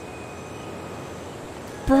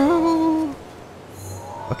 Bro!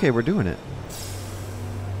 Okay, we're doing it.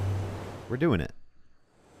 We're doing it.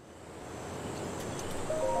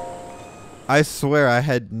 I swear I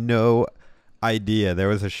had no idea there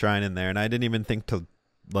was a shrine in there, and I didn't even think to,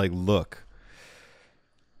 like, look.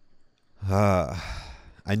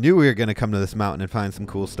 I knew we were going to come to this mountain and find some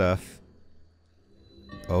cool stuff.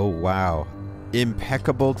 Oh, wow.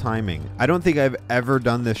 Impeccable timing. I don't think I've ever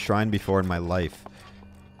done this shrine before in my life.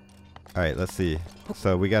 Alright, let's see.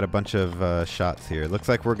 So we got a bunch of shots here. Looks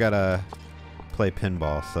like we're gonna play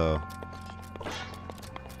pinball, so...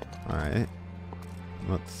 Alright.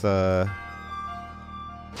 Let's,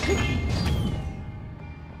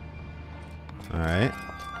 Alright.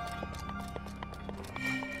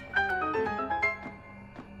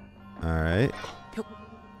 Alright.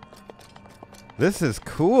 This is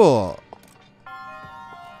cool.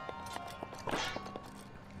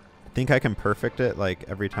 I think I can perfect it like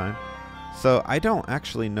every time. So I don't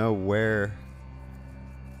actually know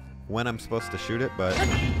when I'm supposed to shoot it, but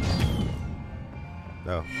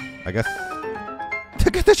oh, I guess to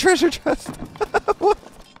get the treasure chest. What?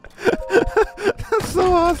 That's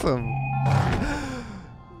so awesome.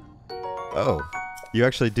 Oh, you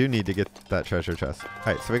actually do need to get that treasure chest.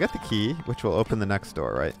 All right, so we got the key, which will open the next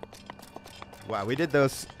door, right? Wow, we did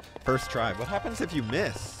those first try. What happens if you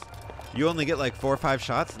miss? You only get like 4 or 5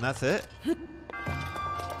 shots and that's it?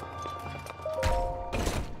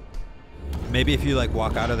 Maybe if you like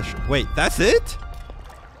walk out of the wait, that's it?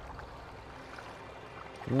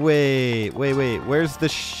 Wait, where's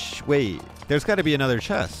the wait, there's got to be another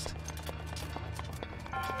chest.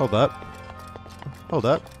 Hold up. Hold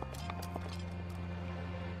up.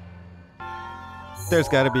 There's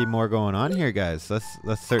got to be more going on here, guys.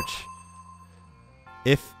 Let's search.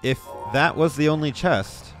 If that was the only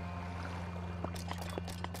chest.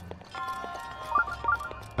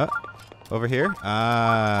 Over here?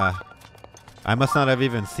 I must not have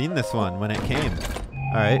even seen this one when it came.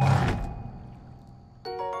 Alright.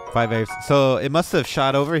 5 waves. So it must have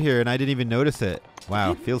shot over here and I didn't even notice it.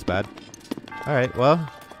 Wow, feels bad. Alright, well,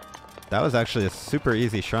 that was actually a super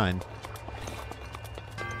easy shrine.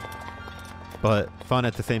 But fun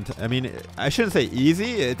at the same time. I mean, I shouldn't say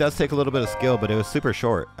easy. It does take a little bit of skill, but it was super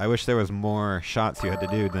short. I wish there was more shots you had to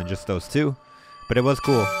do than just those 2. But it was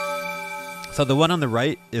cool. So the one on the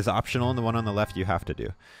right is optional, and the one on the left you have to do.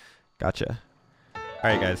 Gotcha. All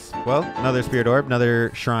right, guys. Well, another spirit orb,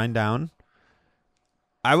 another shrine down.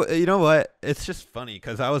 You know what? It's just funny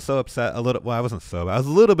because I was so upset. Well, I wasn't so. I was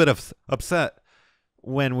a little bit upset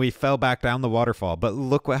when we fell back down the waterfall. But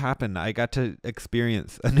look what happened. I got to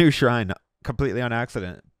experience a new shrine completely on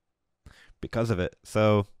accident because of it.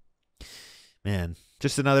 So, man.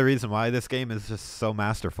 Just another reason why this game is just so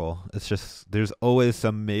masterful. It's just, there's always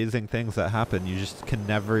some amazing things that happen. You just can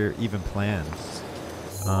never even plan.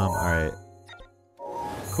 Alright.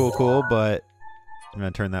 Cool, but I'm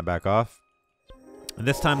going to turn that back off. And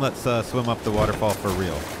this time, let's swim up the waterfall for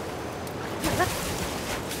real.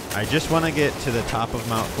 I just want to get to the top of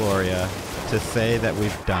Mount Gloria to say that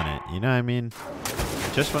we've done it. You know what I mean?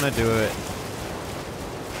 Just want to do it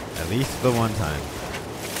at least the one time.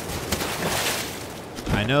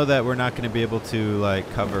 I know that we're not going to be able to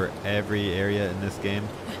like cover every area in this game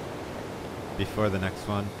before the next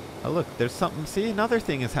one. Oh look, there's something. See, another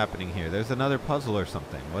thing is happening here. There's another puzzle or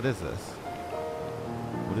something. What is this?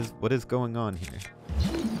 What is going on here?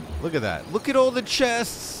 Look at that. Look at all the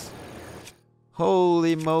chests.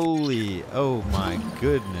 Holy moly. Oh my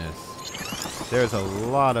goodness. There's a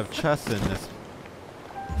lot of chests in this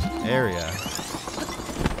area.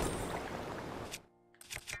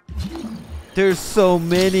 There's so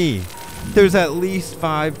many. There's at least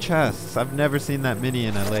 5 chests. I've never seen that many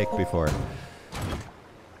in a lake before.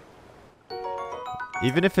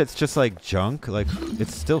 Even if it's just like junk, like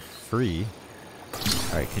it's still free.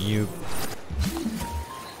 All right, can you...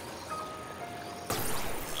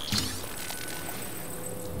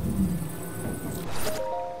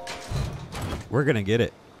 We're gonna get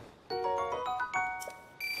it.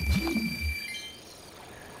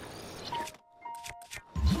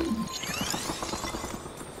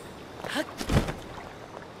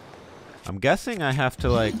 I'm guessing I have to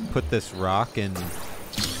like put this rock in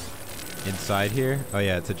inside here. Oh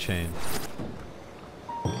yeah, it's a chain.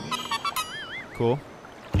 Cool.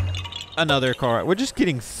 Another car. We're just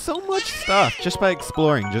getting so much stuff just by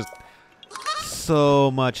exploring. Just so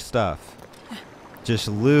much stuff. Just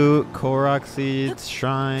loot, Korok seeds,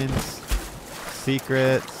 shrines,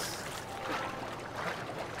 secrets.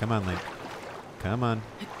 Come on, Link. Come on.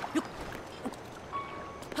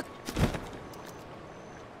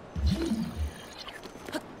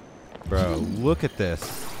 Bro, look at this.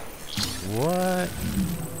 What?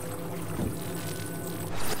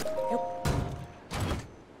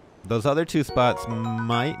 Those other 2 spots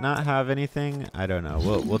might not have anything. I don't know.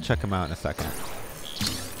 We'll check them out in a second.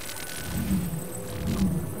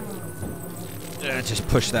 Just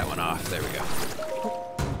push that one off. There we go.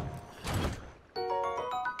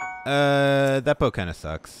 That bow kind of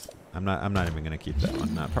sucks. I'm not even gonna keep that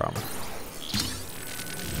one. Not a problem.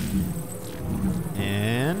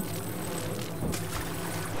 And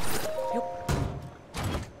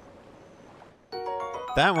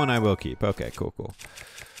that one I will keep. Okay, cool.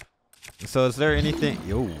 So is there anything?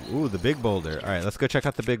 Ooh, the big boulder. All right, let's go check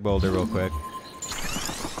out the big boulder real quick.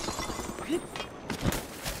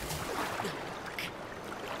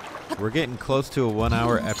 We're getting close to a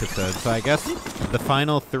 1-hour episode, so I guess the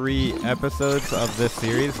final 3 episodes of this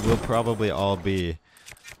series will probably all be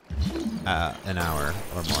an hour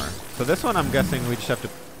or more. So this one, I'm guessing we just have to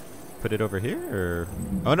put it over here, or...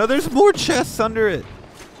 Oh no, there's more chests under it!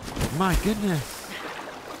 My goodness.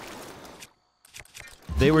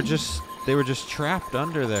 They were just trapped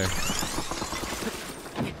under there.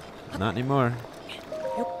 Not anymore.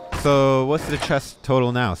 So what's the chest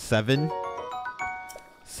total now? 7?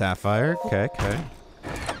 Sapphire. Okay.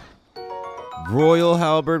 Royal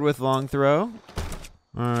halberd with long throw.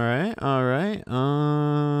 All right.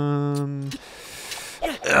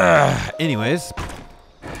 Anyways,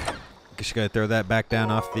 guess you gotta throw that back down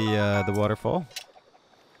off the waterfall.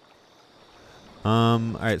 All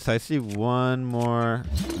right. So I see one more.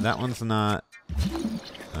 That one's not.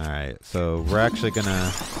 All right. So we're actually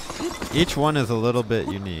gonna. Each one is a little bit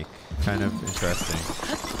unique. Kind of interesting.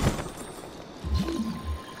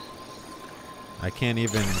 I can't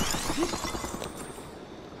even...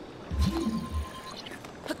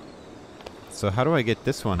 So how do I get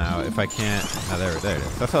this one out if I can't... Oh, there it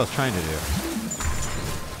is. That's what I was trying to do.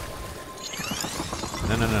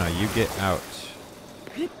 No. You get out.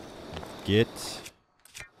 Get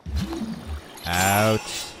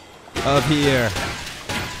out of here.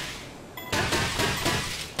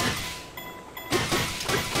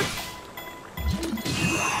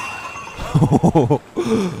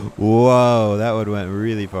 Whoa, that one went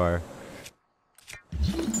really far.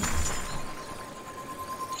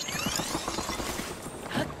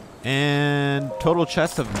 And total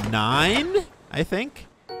chests of 9, I think,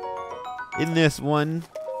 in this one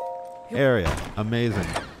area. Amazing.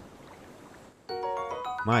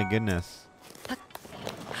 My goodness.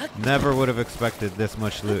 Never would have expected this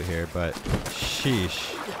much loot here, but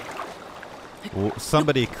sheesh.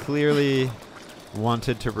 Somebody clearly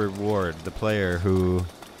wanted to reward the player who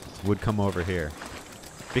would come over here.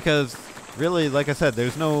 Because really, like I said,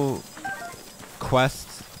 there's no quest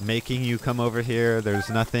making you come over here. There's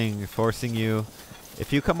nothing forcing you.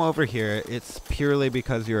 If you come over here, it's purely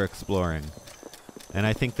because you're exploring. And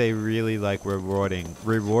I think they really like rewarding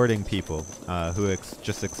people who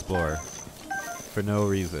just explore for no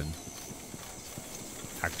reason.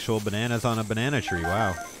 Actual bananas on a banana tree.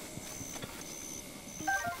 Wow.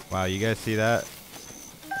 Wow, you guys see that?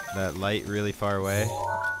 That light really far away?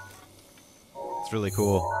 It's really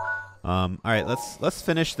cool. Alright, let's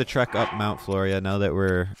finish the trek up Mount Floria now that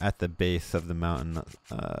we're at the base of the mountain.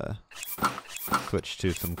 Switch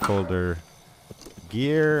to some colder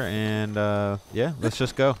gear and yeah, let's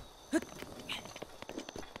just go.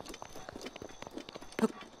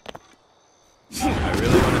 I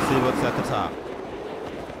really want to see what's at the top.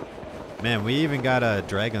 Man, we even got a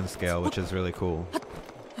dragon scale, which is really cool.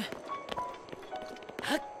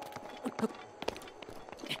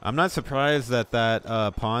 I'm not surprised that that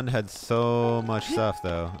pond had so much stuff,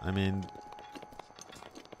 though. I mean,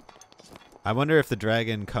 I wonder if the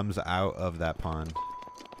dragon comes out of that pond.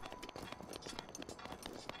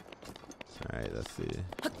 Alright, let's see.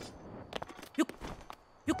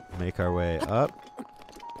 Make our way up.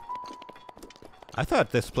 I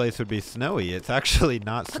thought this place would be snowy. It's actually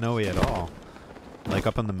not snowy at all. Like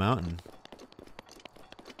up on the mountain.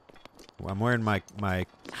 I'm wearing my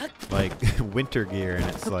like winter gear and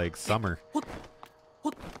it's like summer.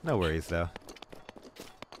 No worries though.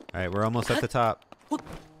 Alright, we're almost at the top. You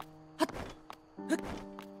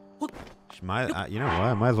know what?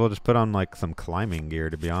 I might as well just put on like some climbing gear,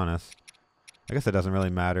 to be honest. I guess it doesn't really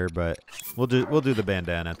matter, but we'll do the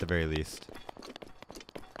bandana at the very least.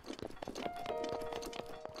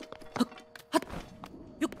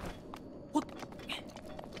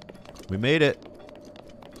 We made it.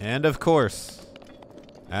 And of course,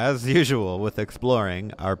 as usual with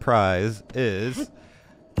exploring, our prize is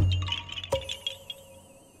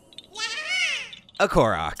a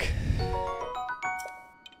Korok.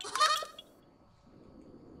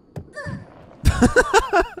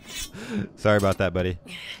 Sorry about that, buddy.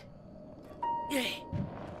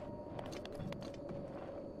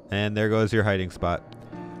 And there goes your hiding spot.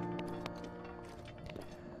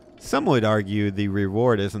 Some would argue the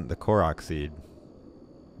reward isn't the Korok seed.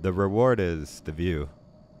 The reward is the view.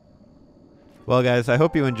 Well, guys, I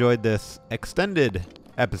hope you enjoyed this extended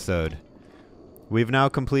episode. We've now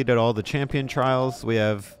completed all the champion trials. We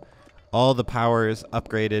have all the powers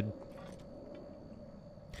upgraded.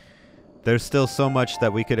 There's still so much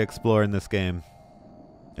that we could explore in this game.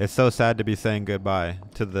 It's so sad to be saying goodbye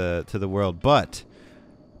to the world, but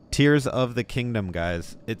Tears of the Kingdom,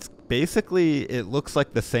 guys. It's basically, it looks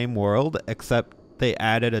like the same world, except they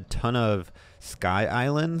added a ton of sky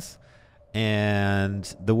islands,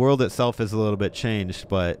 and the world itself is a little bit changed,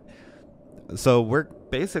 but so we're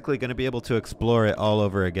basically going to be able to explore it all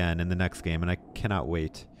over again in the next game, and I cannot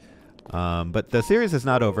wait. But the series is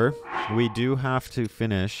not over. We do have to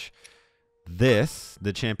finish this,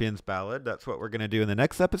 the Champion's Ballad. That's what we're going to do in the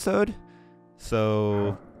next episode.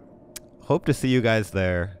 So hope to see you guys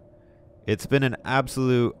there. It's been an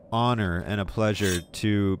absolute honor and a pleasure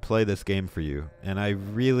to play this game for you. And I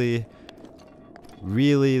really,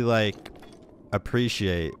 really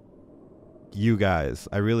appreciate you guys.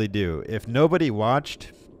 I really do. If nobody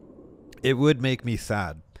watched, it would make me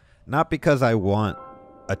sad. Not because I want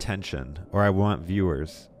attention or I want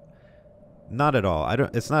viewers. Not at all.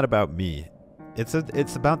 It's not about me. It's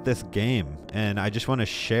about this game, and I just want to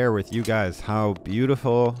share with you guys how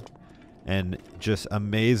beautiful and just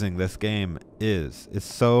amazing this game is. It's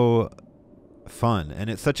so fun, and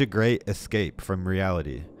it's such a great escape from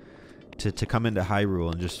reality to come into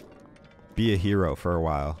Hyrule and just be a hero for a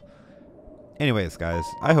while. Anyways, guys,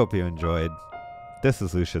 I hope you enjoyed. This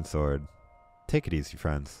is Lucian Sword. Take it easy,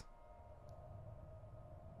 friends.